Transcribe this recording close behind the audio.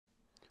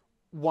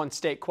One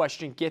state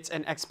question gets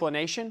an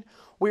explanation.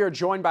 We are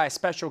joined by a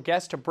special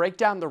guest to break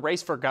down the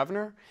race for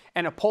governor,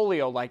 and a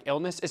polio-like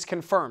illness is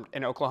confirmed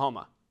in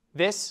Oklahoma.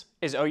 This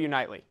is OU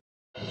Nightly.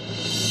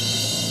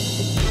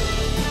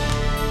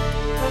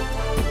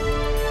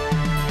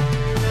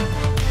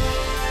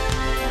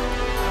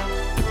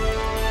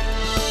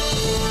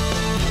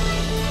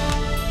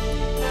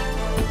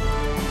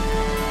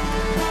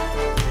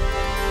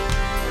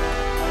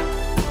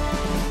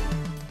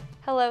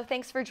 Hello,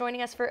 thanks for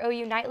joining us for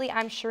OU Nightly.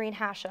 I'm Shereen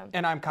Hashem.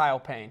 And I'm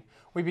Payne.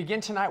 We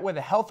begin tonight with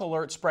a health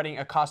alert spreading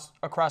across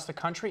the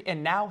country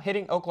and now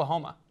hitting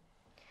Oklahoma.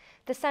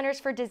 The Centers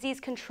for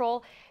Disease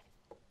Control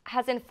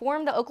has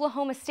informed the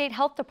Oklahoma State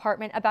Health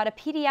Department about a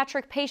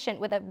pediatric patient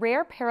with a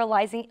rare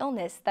paralyzing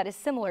illness that is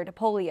similar to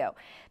polio.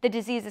 The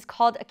disease is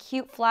called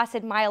acute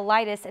flaccid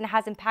myelitis and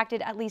has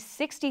impacted at least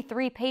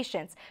 63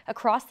 patients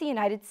across the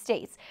United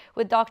States,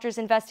 with doctors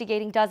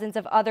investigating dozens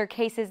of other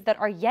cases that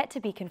are yet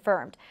to be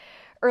confirmed.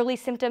 Early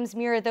symptoms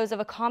mirror those of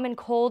a common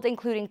cold,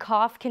 including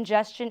cough,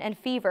 congestion, and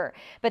fever.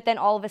 But then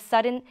all of a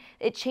sudden,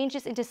 it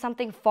changes into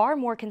something far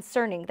more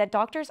concerning that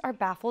doctors are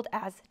baffled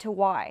as to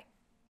why.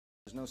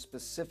 There's no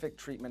specific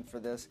treatment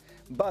for this,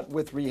 but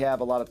with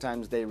rehab, a lot of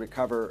times they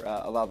recover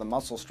a lot of the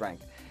muscle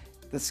strength.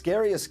 The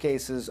scariest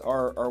cases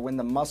are when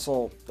the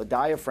muscle, the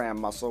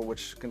diaphragm muscle,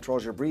 which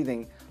controls your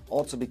breathing,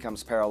 also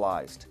becomes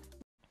paralyzed.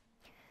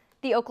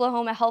 The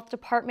Oklahoma Health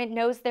Department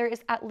knows there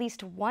is at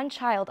least one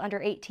child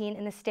under 18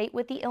 in the state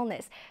with the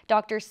illness.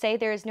 Doctors say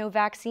there is no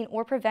vaccine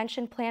or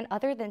prevention plan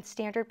other than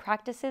standard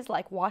practices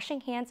like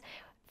washing hands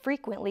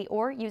frequently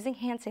or using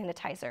hand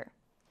sanitizer.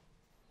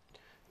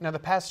 Now, the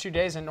past 2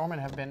 days in Norman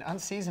have been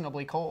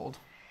unseasonably cold.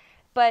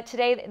 But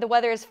today, the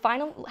weather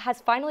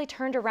has finally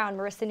turned around.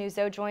 Marisa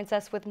Nuzzo joins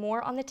us with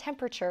more on the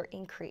temperature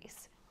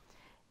increase.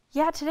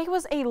 Yeah, today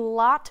was a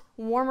lot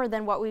warmer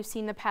than what we've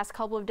seen the past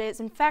couple of days.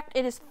 In fact,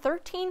 it is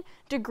 13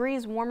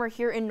 degrees warmer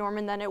here in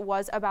Norman than it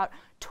was about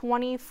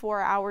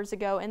 24 hours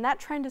ago, and that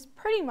trend is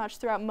pretty much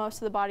throughout most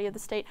of the body of the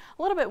state.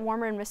 A little bit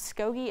warmer in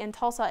Muskogee and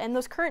Tulsa, and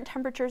those current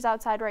temperatures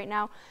outside right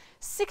now,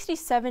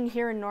 67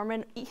 here in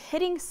Norman,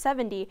 hitting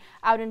 70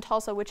 out in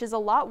Tulsa, which is a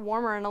lot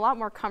warmer and a lot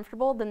more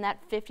comfortable than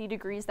that 50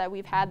 degrees that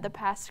we've had the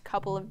past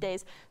couple of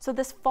days. So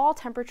this fall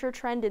temperature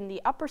trend in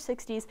the upper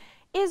 60s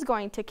is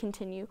going to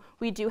continue.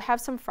 We do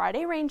have some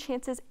Friday rain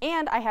chances,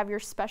 and I have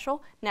your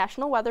special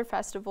National Weather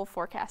Festival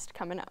forecast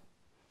coming up.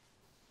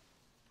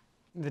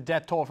 The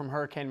death toll from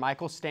Hurricane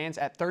Michael stands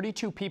at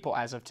 32 people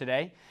as of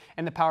today,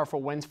 and the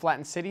powerful winds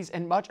flattened cities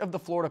in much of the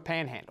Florida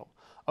Panhandle.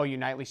 OU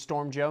Nightly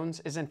Storm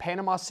Jones is in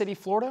Panama City,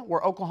 Florida,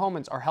 where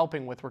Oklahomans are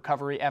helping with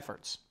recovery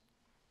efforts.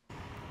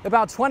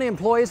 About 20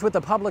 employees with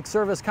the Public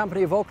Service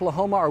Company of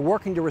Oklahoma are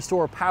working to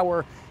restore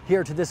power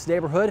here to this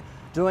neighborhood,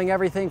 doing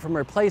everything from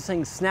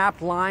replacing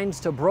snapped lines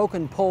to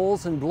broken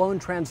poles and blown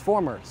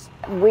transformers.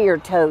 We are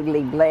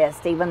totally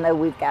blessed, even though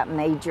we've got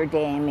major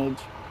damage.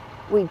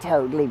 We're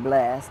totally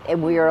blessed,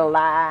 and we're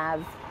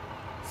alive.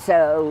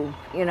 So,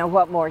 you know,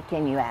 what more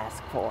can you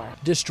ask for?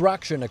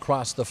 Destruction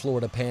across the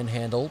Florida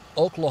Panhandle,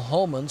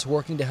 Oklahomans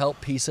working to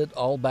help piece it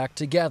all back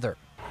together.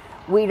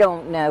 We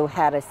don't know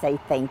how to say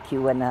thank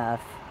you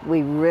enough.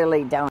 We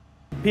really don't.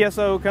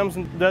 PSO comes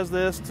and does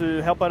this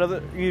to help out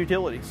other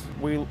utilities.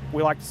 We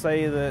like to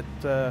say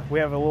that we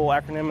have a little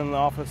acronym in the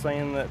office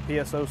saying that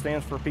PSO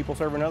stands for People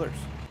Serving Others.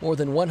 More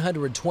than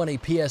 120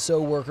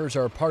 PSO workers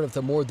are part of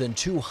the more than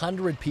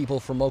 200 people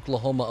from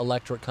Oklahoma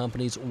electric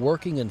companies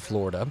working in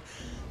Florida,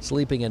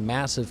 sleeping in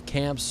massive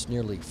camps,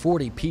 nearly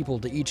 40 people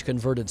to each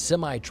converted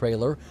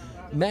semi-trailer,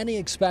 many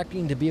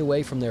expecting to be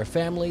away from their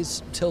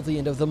families till the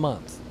end of the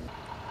month.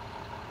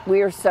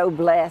 We're so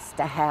blessed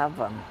to have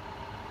them.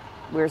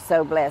 We're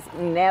so blessed.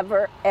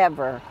 Never,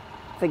 ever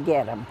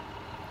forget them.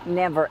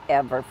 Never,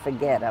 ever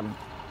forget them.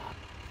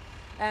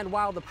 And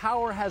while the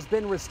power has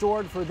been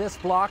restored for this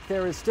block,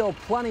 there is still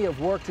plenty of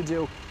work to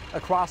do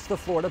across the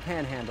Florida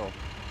Panhandle.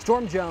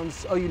 Storm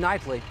Jones, OU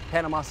Nightly,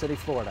 Panama City,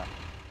 Florida.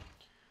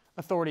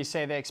 Authorities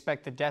say they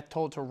expect the death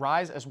toll to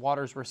rise as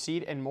waters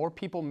recede and more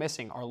people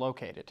missing are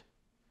located.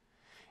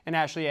 And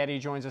Eddy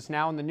joins us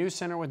now in the News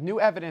Center with new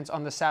evidence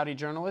on the Saudi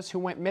journalist who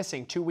went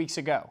missing 2 weeks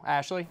ago.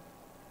 Ashley?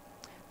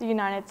 The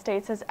United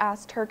States has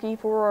asked Turkey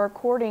for a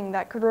recording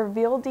that could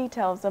reveal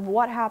details of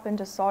what happened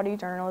to Saudi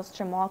journalist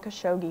Jamal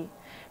Khashoggi.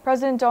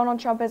 President Donald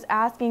Trump is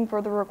asking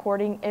for the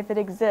recording if it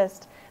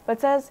exists,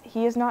 but says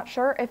he is not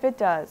sure if it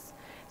does.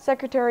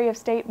 Secretary of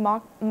State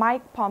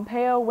Mike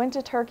Pompeo went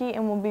to Turkey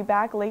and will be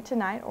back late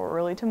tonight or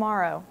early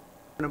tomorrow.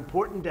 An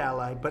important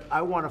ally, but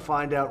I want to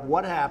find out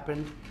what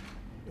happened,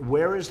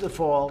 where is the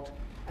fault,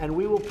 and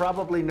we will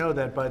probably know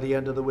that by the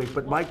end of the week.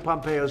 But Mike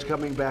Pompeo is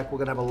coming back. We're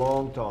going to have a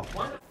long talk.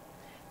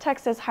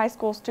 Texas high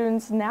school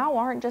students now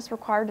aren't just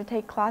required to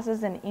take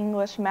classes in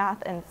English,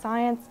 math, and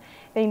science.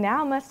 They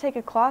now must take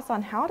a class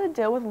on how to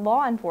deal with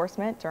law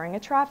enforcement during a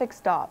traffic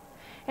stop.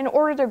 In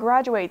order to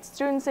graduate,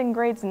 students in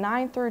grades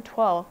 9 through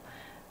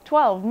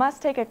 12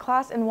 must take a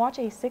class and watch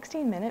a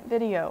 16-minute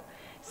video.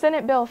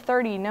 Senate Bill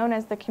 30, known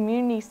as the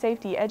Community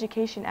Safety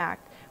Education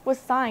Act, was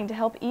signed to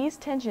help ease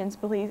tensions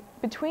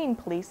between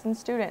police and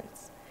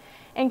students.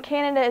 And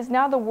Canada is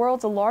now the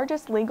world's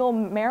largest legal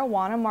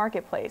marijuana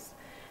marketplace.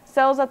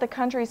 Sales at the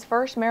country's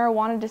first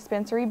marijuana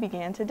dispensary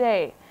began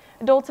today.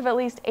 Adults of at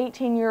least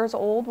 18 years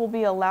old will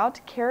be allowed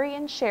to carry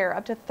and share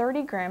up to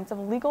 30 grams of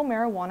legal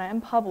marijuana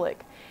in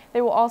public. They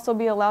will also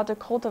be allowed to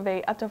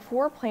cultivate up to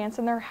 4 plants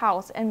in their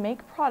house and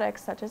make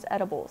products such as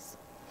edibles.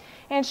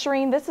 And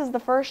Shereen, this is the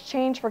first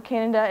change for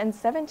Canada in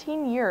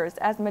 17 years,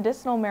 as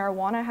medicinal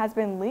marijuana has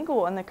been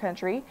legal in the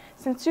country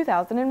since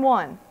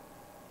 2001.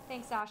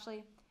 Thanks,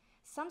 Ashley.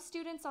 Some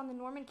students on the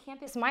Norman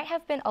campus might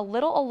have been a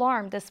little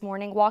alarmed this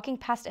morning walking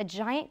past a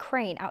giant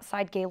crane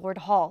outside Gaylord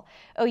Hall.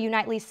 OU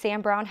Nightly's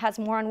Sam Brown has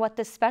more on what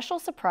this special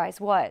surprise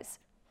was.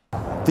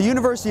 The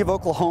University of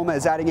Oklahoma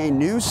is adding a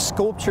new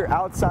sculpture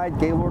outside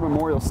Gaylord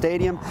Memorial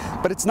Stadium,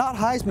 but it's not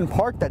Heisman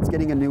Park that's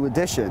getting a new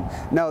addition.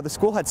 No, the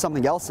school had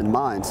something else in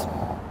mind.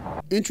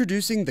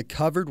 Introducing the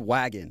Covered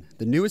Wagon,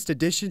 the newest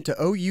addition to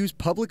OU's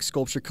public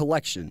sculpture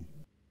collection.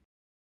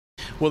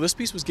 Well, this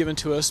piece was given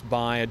to us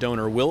by a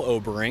donor, Will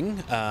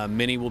Obering.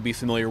 Many will be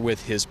familiar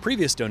with his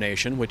previous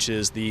donation, which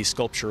is the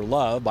sculpture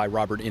Love by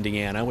Robert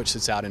Indiana, which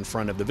sits out in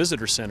front of the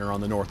Visitor Center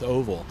on the North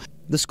Oval.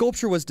 The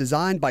sculpture was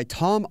designed by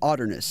Tom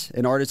Otterness,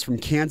 an artist from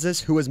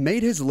Kansas who has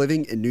made his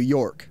living in New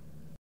York.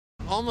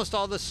 Almost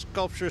all the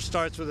sculpture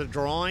starts with a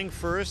drawing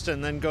first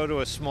and then go to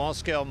a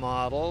small-scale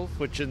model,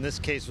 which in this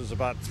case was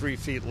about 3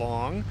 feet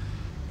long.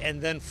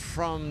 And then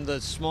from the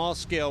small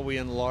scale, we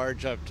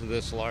enlarge up to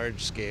this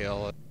large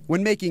scale.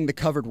 When making the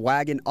Covered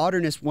Wagon,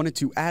 Otterness wanted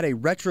to add a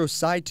retro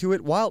side to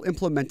it while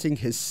implementing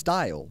his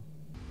style.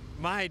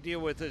 My idea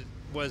with it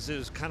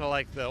was kind of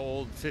like the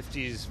old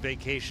 50s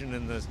vacation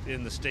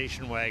in the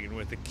station wagon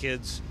with the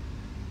kids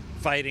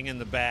fighting in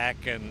the back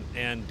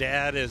and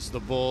Dad is the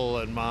bull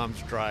and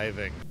Mom's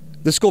driving.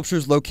 The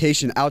sculpture's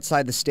location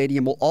outside the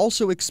stadium will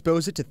also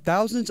expose it to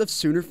thousands of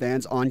Sooner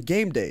fans on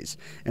game days,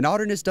 and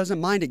Otterness doesn't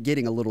mind it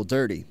getting a little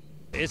dirty.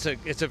 It's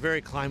a very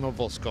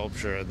climbable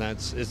sculpture, and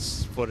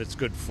it's what it's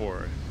good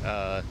for.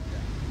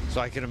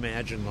 So I can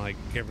imagine like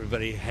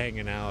everybody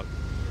hanging out,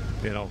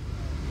 you know,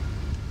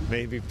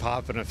 maybe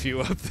popping a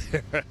few up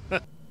there.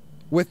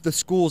 With the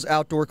school's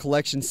outdoor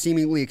collection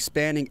seemingly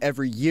expanding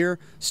every year,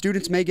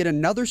 students may get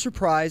another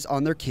surprise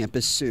on their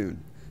campus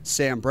soon.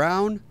 Sam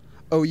Brown,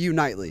 OU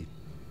Nightly.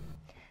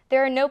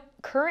 There are no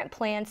current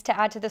plans to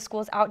add to the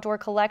school's outdoor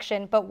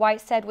collection, but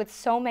White said with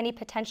so many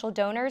potential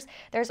donors,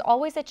 there's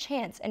always a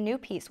chance a new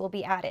piece will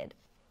be added.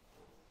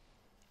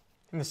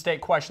 And the state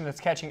question that's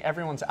catching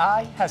everyone's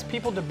eye has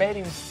people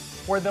debating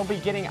where they'll be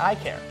getting eye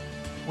care.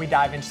 We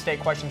dive into state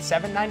question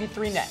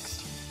 793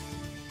 next.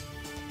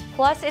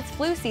 Plus, it's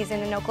flu season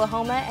in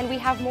Oklahoma, and we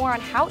have more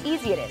on how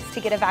easy it is to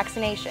get a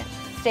vaccination.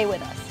 Stay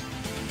with us.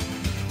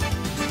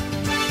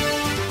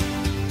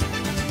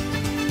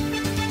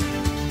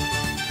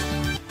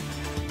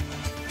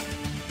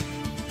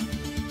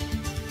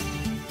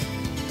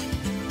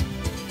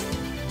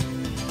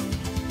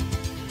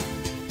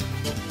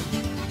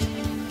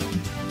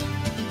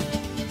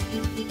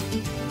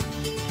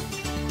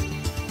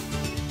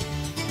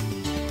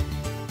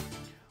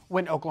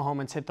 When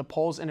Oklahomans hit the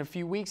polls in a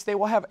few weeks, they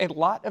will have a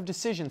lot of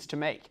decisions to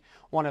make.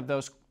 One of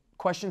those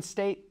questions,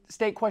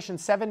 state question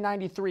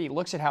 793,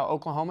 looks at how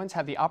Oklahomans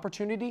have the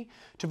opportunity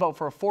to vote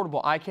for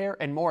affordable eye care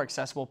and more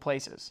accessible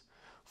places.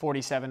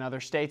 47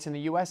 other states in the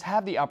U.S.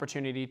 have the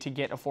opportunity to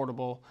get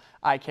affordable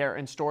eye care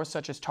in stores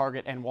such as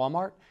Target and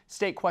Walmart.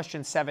 State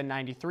question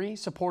 793,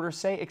 supporters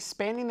say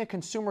expanding the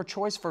consumer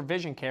choice for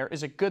vision care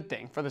is a good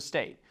thing for the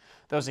state.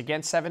 Those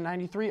against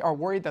 793 are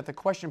worried that the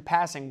question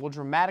passing will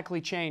dramatically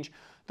change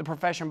the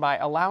profession by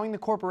allowing the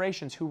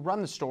corporations who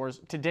run the stores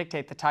to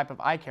dictate the type of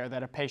eye care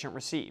that a patient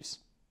receives.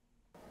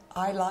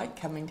 I like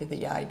coming to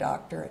the eye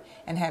doctor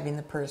and having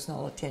the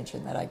personal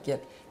attention that I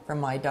get from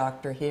my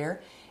doctor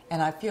here,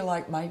 and I feel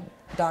like my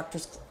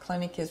doctor's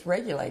clinic is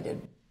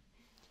regulated.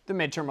 The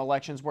midterm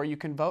elections where you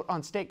can vote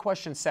on state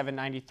question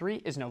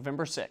 793 is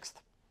November 6th.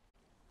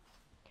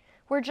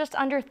 We're just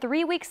under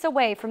 3 weeks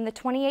away from the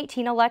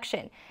 2018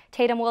 election.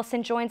 Taitum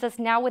Wilson joins us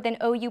now with an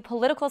OU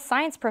political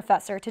science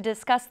professor to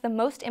discuss the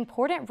most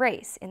important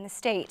race in the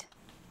state.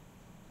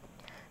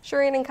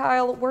 Shereen and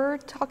Kyle, we're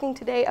talking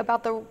today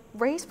about the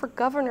race for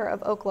governor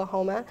of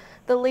Oklahoma.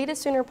 The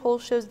latest Sooner poll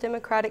shows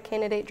Democratic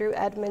candidate Drew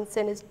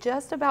Edmondson is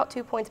just about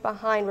 2 points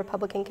behind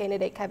Republican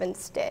candidate Kevin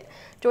Stitt.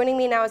 Joining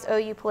me now is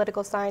OU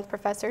political science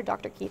professor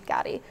Dr. Keith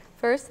Gaddy.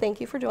 First,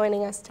 thank you for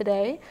joining us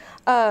today.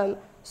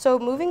 So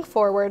moving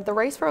forward, the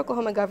race for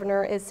Oklahoma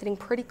governor is sitting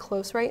pretty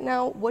close right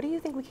now. What do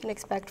you think we can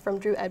expect from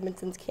Drew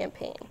Edmondson's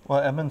campaign? Well,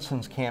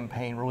 Edmondson's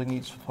campaign really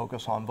needs to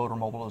focus on voter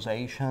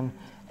mobilization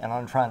and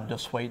on trying to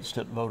dissuade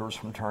Stitt voters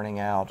from turning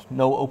out.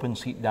 No open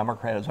seat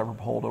Democrat has ever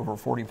polled over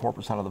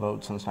 44% of the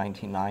vote since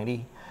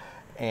 1990.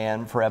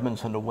 And for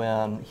Edmondson to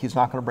win, he's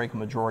not going to break a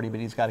majority, but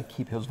he's got to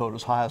keep his vote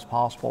as high as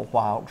possible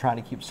while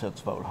trying to keep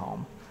Stitt's vote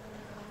home.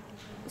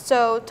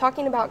 So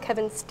talking about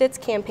Kevin Stitt's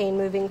campaign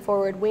moving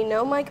forward, we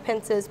know Mike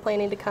Pence is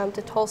planning to come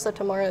to Tulsa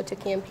tomorrow to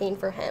campaign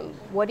for him.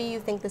 What do you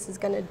think this is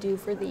going to do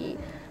for the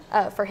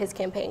for his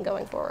campaign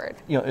going forward?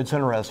 You know, it's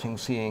interesting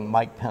seeing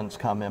Mike Pence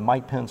come in.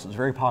 Mike Pence is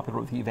very popular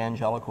with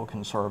evangelical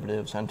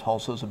conservatives, and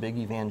Tulsa is a big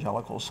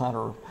evangelical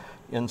center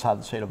inside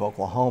the state of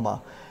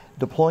Oklahoma.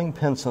 Deploying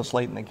Pence this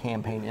late in the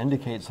campaign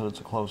indicates that it's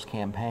a close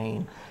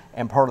campaign,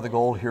 and part of the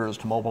goal here is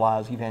to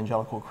mobilize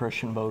evangelical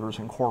Christian voters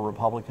and core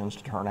Republicans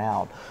to turn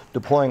out.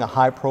 Deploying a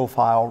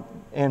high-profile,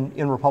 and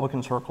in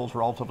Republican circles,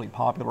 relatively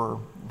popular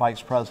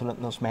vice president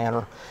in this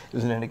manner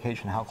is an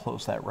indication how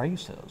close that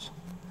race is.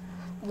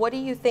 What do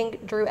you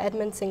think Drew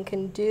Edmondson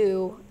can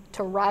do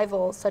to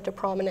rival such a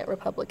prominent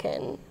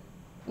Republican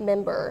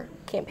member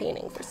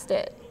campaigning for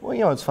Stitt? Well,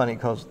 you know, it's funny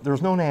because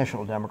there's no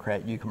national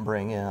Democrat you can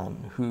bring in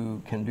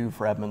who can do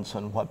for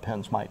Edmondson what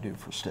Pence might do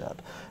for Stitt.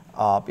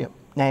 You know,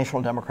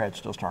 national Democrats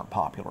just aren't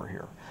popular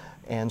here.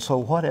 And so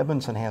what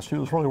Edmondson has to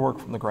do is really work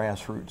from the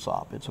grassroots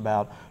up. It's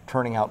about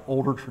turning out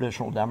older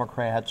traditional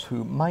Democrats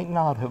who might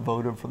not have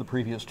voted for the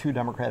previous two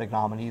Democratic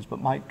nominees, but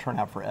might turn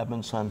out for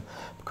Edmondson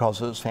because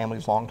of his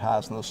family's long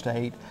ties in the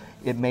state.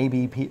 It may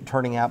be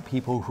turning out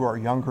people who are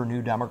younger,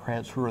 new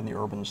Democrats who are in the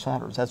urban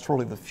centers. That's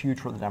really the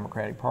future of the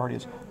Democratic Party,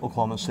 is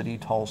Oklahoma City,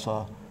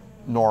 Tulsa,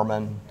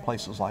 Norman,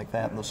 places like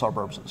that, and the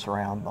suburbs that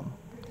surround them.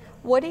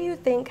 What do you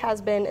think has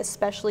been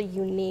especially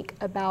unique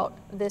about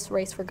this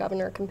race for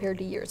governor compared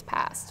to years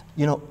past?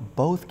 You know,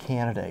 both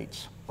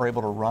candidates are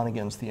able to run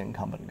against the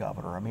incumbent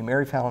governor. I mean,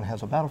 Mary Fallon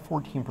has about a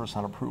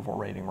 14% approval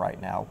rating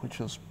right now, which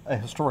is a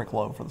historic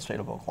low for the state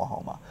of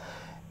Oklahoma.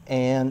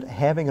 And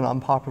having an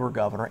unpopular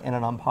governor and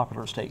an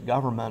unpopular state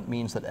government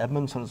means that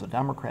Edmondson, as a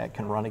Democrat,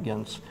 can run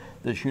against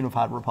this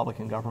unified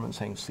Republican government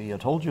saying, see, I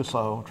told you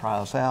so, try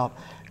us out.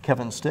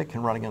 Kevin Stitt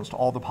can run against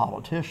all the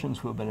politicians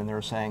who have been in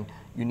there saying,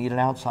 you need an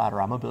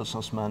outsider, I'm a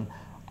businessman,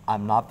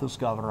 I'm not this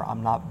governor,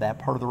 I'm not that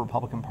part of the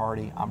Republican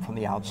Party, I'm from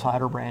the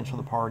outsider branch of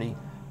the party,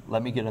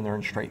 let me get in there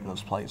and straighten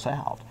this place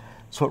out.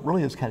 So it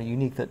really is kind of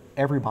unique that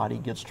everybody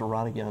gets to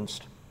run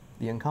against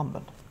the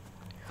incumbent.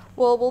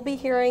 Well, we'll be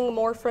hearing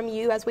more from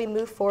you as we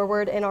move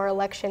forward in our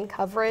election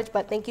coverage,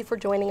 but thank you for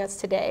joining us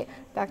today.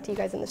 Back to you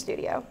guys in the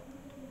studio.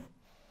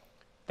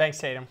 Thanks,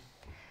 Taitum.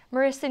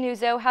 Marisa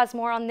Nuzzo has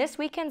more on this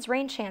weekend's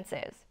rain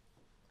chances.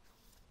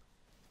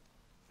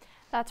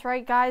 That's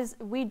right, guys.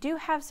 We do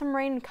have some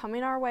rain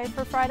coming our way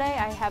for Friday.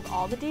 I have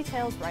all the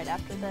details right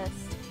after this.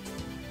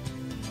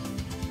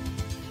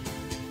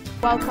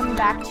 Welcome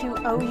back to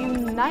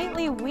OU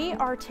Nightly. We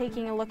are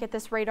taking a look at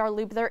this radar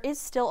loop. There is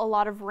still a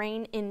lot of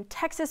rain in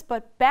Texas,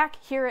 but back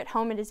here at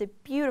home, it is a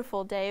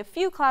beautiful day. A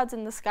few clouds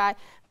in the sky,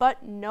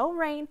 but no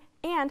rain,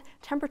 and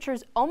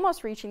temperatures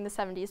almost reaching the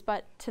 70s.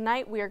 But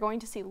tonight we are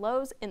going to see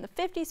lows in the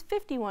 50s,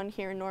 51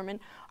 here in Norman,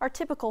 our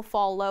typical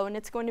fall low, and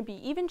it's going to be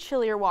even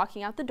chillier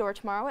walking out the door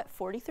tomorrow at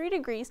 43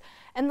 degrees.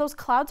 And those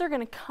clouds are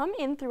going to come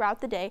in throughout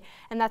the day,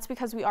 and that's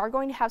because we are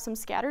going to have some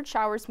scattered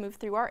showers move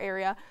through our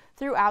area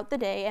throughout the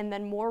day, and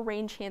then more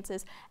rain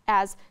chances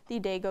as the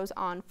day goes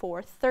on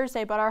for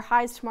Thursday. But our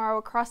highs tomorrow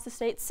across the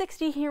state,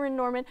 60 here in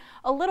Norman,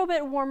 a little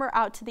bit warmer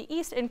out to the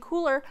east and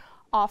cooler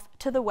off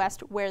to the west,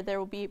 where there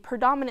will be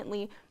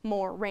predominantly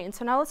more rain.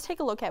 So now let's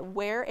take a look at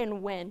where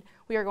and when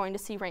we are going to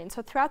see rain.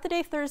 So throughout the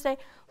day Thursday,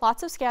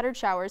 lots of scattered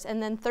showers,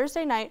 and then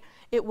Thursday night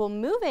it will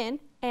move in,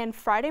 and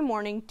Friday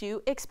morning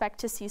do expect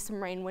to see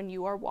some rain when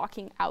you are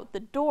walking out the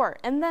door.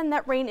 And then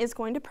that rain is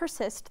going to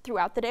persist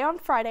throughout the day on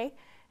Friday,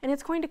 and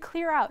it's going to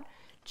clear out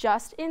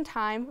just in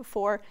time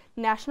for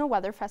National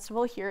Weather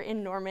Festival here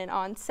in Norman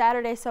on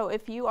Saturday. So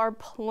if you are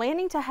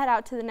planning to head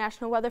out to the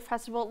National Weather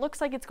Festival, it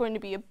looks like it's going to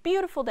be a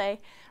beautiful day,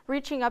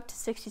 reaching up to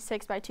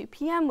 66 by 2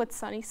 p.m. with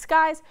sunny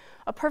skies,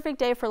 a perfect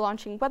day for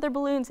launching weather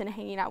balloons and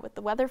hanging out with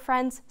the weather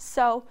friends.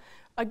 So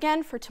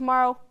again, for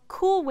tomorrow,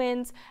 cool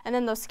winds and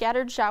then those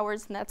scattered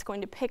showers, and that's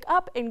going to pick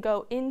up and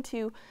go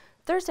into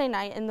Thursday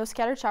night, and those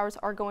scattered showers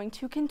are going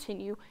to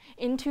continue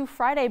into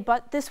Friday.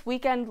 But this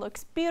weekend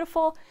looks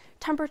beautiful.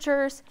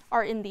 Temperatures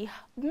are in the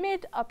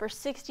mid-upper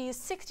 60s,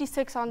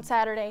 66 on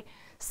Saturday,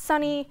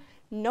 sunny,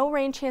 no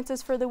rain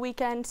chances for the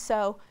weekend.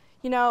 So,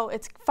 you know,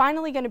 it's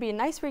finally going to be a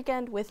nice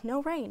weekend with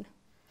no rain.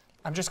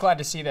 I'm just glad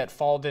to see that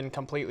fall didn't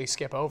completely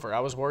skip over. I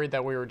was worried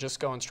that we were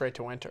just going straight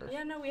to winter.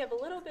 Yeah, no, we have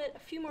a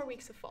few more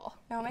weeks of fall.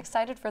 No, I'm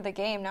excited for the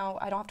game. Now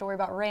I don't have to worry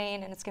about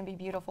rain, and it's going to be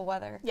beautiful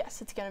weather.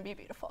 Yes, it's going to be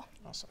beautiful.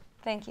 Awesome.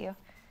 Thank you.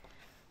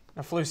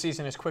 Now, flu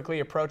season is quickly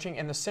approaching,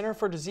 and the Center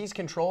for Disease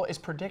Control is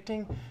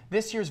predicting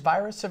this year's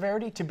virus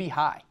severity to be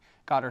high.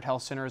 Goddard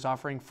Health Center is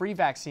offering free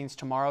vaccines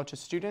tomorrow to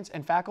students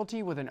and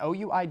faculty with an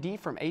OU ID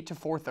from 8 to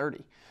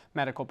 4:30.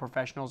 Medical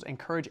professionals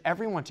encourage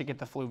everyone to get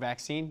the flu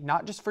vaccine,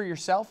 not just for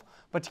yourself,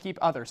 but to keep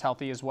others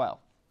healthy as well.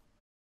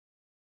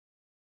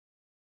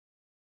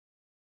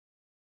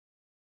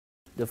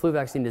 The flu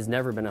vaccine has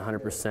never been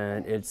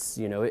 100%. It's,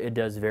 it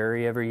does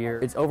vary every year.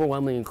 It's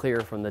overwhelmingly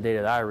clear from the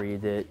data that I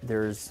read that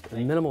there's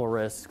minimal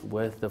risk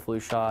with the flu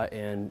shot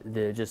and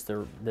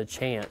the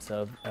chance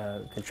of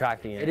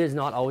contracting it. It is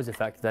not always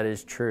effective, that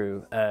is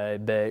true,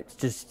 but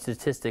just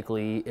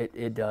statistically,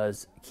 it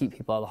does keep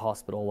people out of the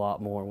hospital a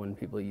lot more when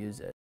people use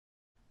it.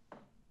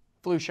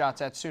 Flu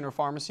shots at Sooner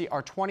Pharmacy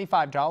are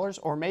 $25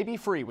 or may be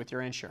free with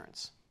your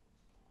insurance.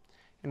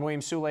 And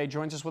William Soule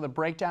joins us with a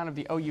breakdown of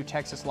the OU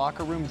Texas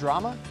locker room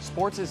drama.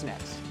 Sports is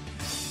next.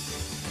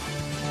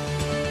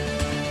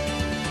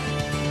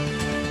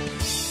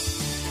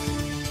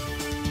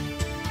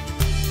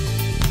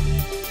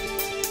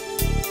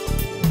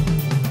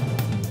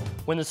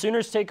 When the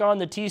Sooners take on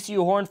the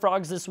TCU Horned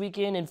Frogs this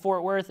weekend in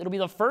Fort Worth, it'll be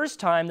the first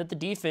time that the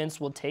defense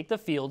will take the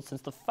field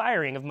since the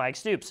firing of Mike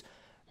Stoops.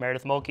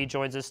 Meredith Mulkey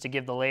joins us to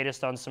give the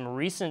latest on some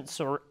recent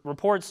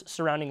reports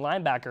surrounding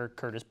linebacker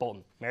Curtis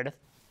Bolton. Meredith?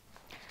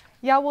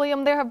 Yeah,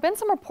 William, there have been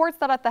some reports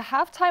that at the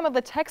halftime of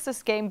the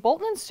Texas game,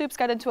 Bolton and Stoops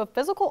got into a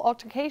physical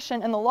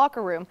altercation in the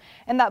locker room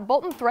and that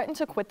Bolton threatened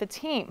to quit the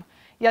team.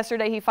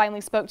 Yesterday, he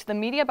finally spoke to the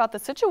media about the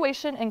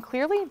situation and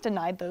clearly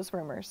denied those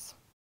rumors.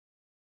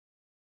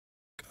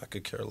 I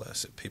could care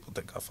less if people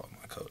think I fought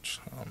my coach.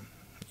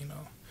 You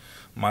know,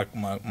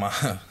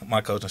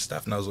 my coaching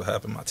staff knows what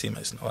happened. My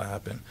teammates know what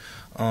happened.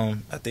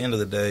 At the end of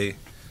the day,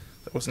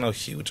 there was no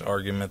huge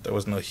argument. There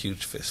was no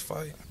huge fist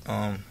fight.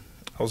 I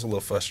was a little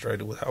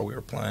frustrated with how we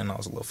were playing. I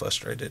was a little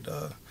frustrated.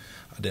 I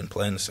didn't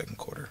play in the second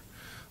quarter.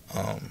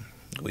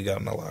 We got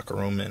in the locker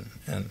room,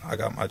 and I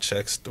got my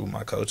checks through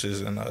my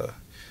coaches, and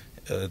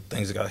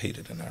things got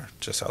heated in there,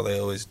 just how they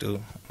always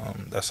do.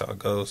 That's how it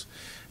goes.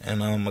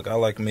 And a guy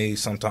like me,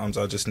 sometimes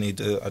I just need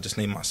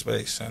my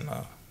space, and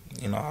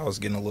you know, I was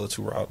getting a little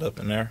too riled up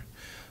in there.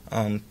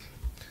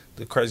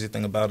 The crazy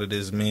thing about it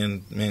is me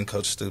and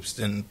Coach Stoops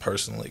didn't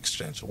personally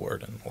exchange a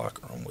word in the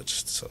locker room,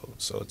 which so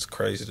it's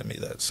crazy to me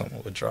that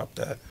someone would drop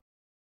that.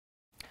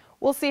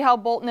 We'll see how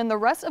Bolton and the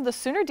rest of the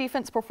Sooner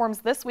defense performs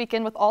this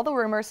weekend with all the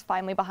rumors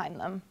finally behind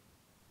them.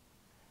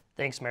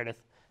 Thanks,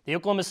 Meredith. The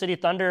Oklahoma City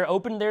Thunder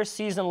opened their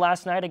season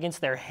last night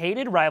against their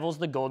hated rivals,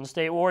 the Golden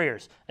State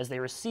Warriors, as they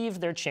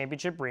received their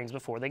championship rings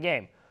before the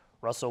game.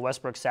 Russell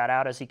Westbrook sat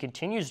out as he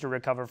continues to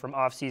recover from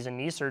off-season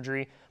knee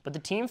surgery, but the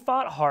team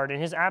fought hard in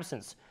his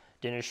absence.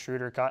 Dennis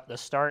Schroeder caught the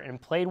start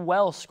and played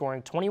well,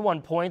 scoring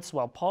 21 points,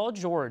 while Paul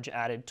George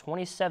added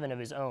 27 of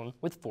his own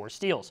with 4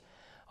 steals.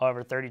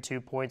 However,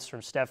 32 points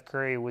from Steph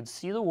Curry would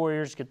see the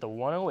Warriors get the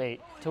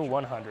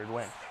 108-100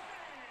 win.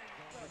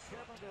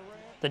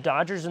 The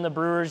Dodgers and the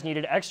Brewers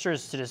needed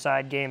extras to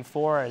decide Game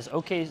 4 as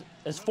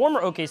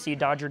former OKC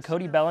Dodger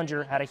Cody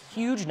Bellinger had a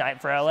huge night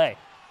for LA.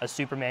 A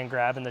Superman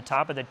grab in the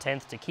top of the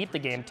 10th to keep the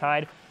game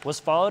tied was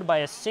followed by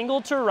a single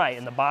to right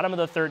in the bottom of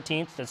the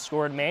 13th that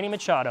scored Manny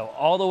Machado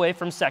all the way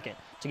from second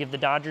to give the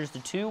Dodgers the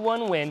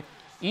 2-1 win,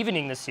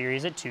 evening the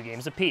series at 2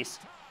 games apiece.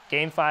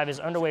 Game 5 is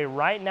underway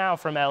right now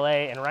from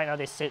LA, and right now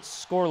they sit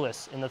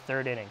scoreless in the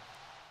 3rd inning.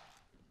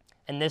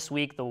 And this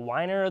week, the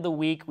Whiner of the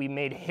Week, we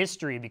made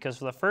history because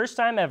for the first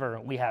time ever,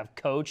 we have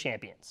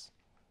co-champions.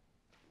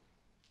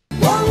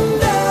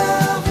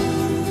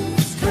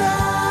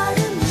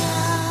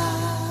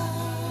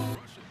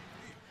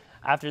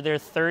 After their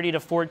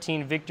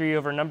 30-14 victory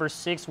over number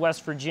 6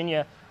 West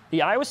Virginia,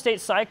 the Iowa State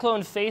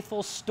Cyclone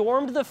faithful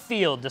stormed the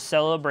field to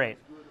celebrate.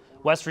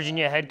 West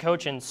Virginia head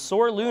coach and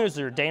sore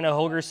loser Dana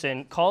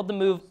Holgerson called the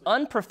move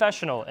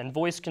unprofessional and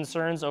voiced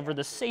concerns over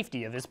the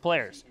safety of his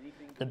players.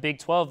 The Big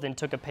 12 then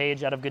took a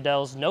page out of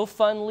Goodell's No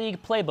Fun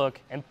League playbook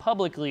and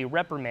publicly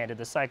reprimanded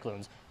the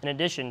Cyclones, in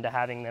addition to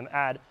having them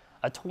add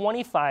a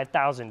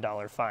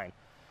 $25,000 fine.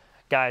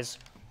 Guys,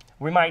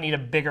 we might need a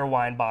bigger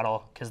wine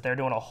bottle because they're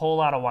doing a whole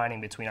lot of whining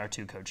between our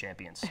 2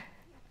 co-champions.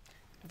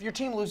 If your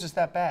team loses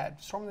that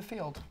bad, storm the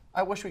field.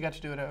 I wish we got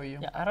to do it at OU.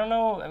 Yeah, I don't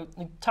know.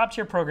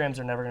 Top-tier programs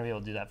are never going to be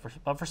able to do that.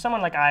 But for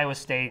someone like Iowa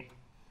State, it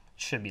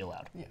should be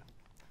allowed. Yeah.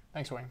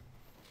 Thanks, Wayne.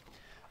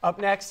 Up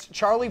next,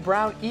 Charlie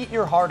Brown, Eat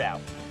Your Heart Out.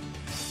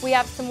 We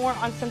have some more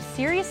on some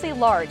seriously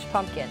large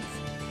pumpkins.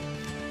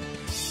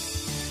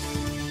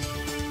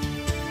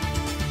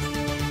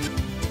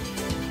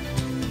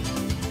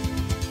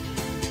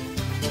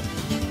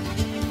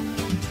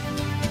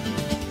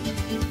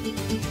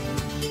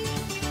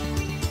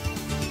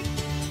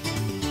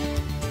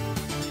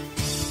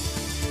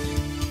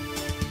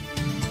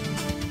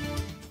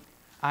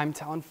 I'm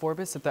Talon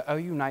Forbis at the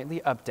OU Nightly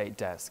Update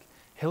Desk.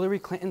 Hillary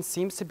Clinton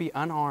seems to be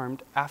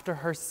unarmed after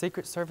her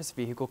Secret Service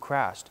vehicle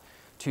crashed.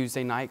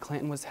 Tuesday night,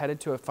 Clinton was headed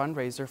to a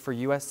fundraiser for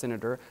U.S.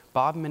 Senator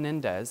Bob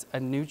Menendez, a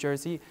New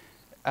Jersey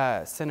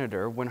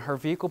senator, when her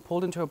vehicle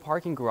pulled into a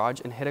parking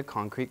garage and hit a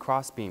concrete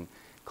crossbeam.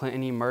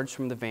 Clinton emerged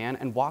from the van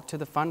and walked to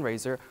the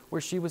fundraiser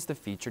where she was the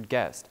featured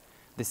guest.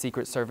 The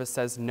Secret Service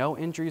says no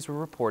injuries were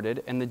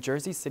reported and the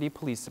Jersey City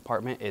Police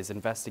Department is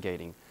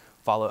investigating.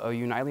 Follow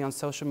OU Nightly on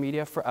social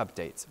media for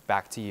updates.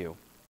 Back to you.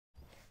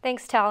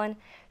 Thanks, Talon.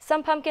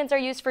 Some pumpkins are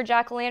used for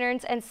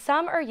jack-o'-lanterns and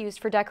some are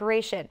used for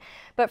decoration.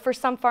 But for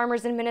some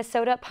farmers in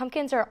Minnesota,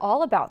 pumpkins are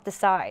all about the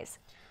size.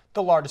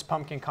 The largest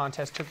pumpkin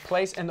contest took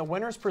place and the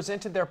winners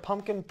presented their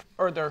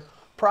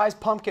prize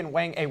pumpkin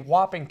weighing a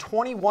whopping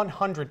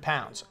 2,100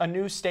 pounds, a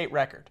new state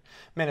record.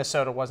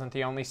 Minnesota wasn't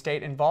the only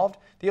state involved.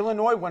 The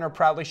Illinois winner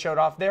proudly showed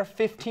off their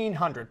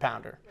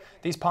 1,500-pounder.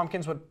 These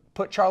pumpkins would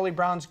put Charlie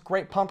Brown's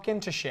great pumpkin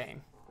to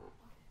shame.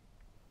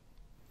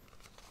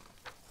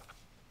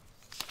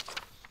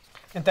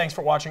 And thanks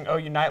for watching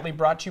OU Nightly,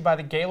 brought to you by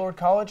the Gaylord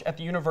College at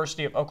the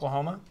University of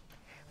Oklahoma.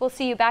 We'll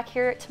see you back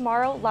here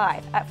tomorrow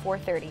live at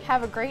 4:30.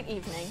 Have a great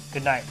evening.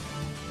 Good night.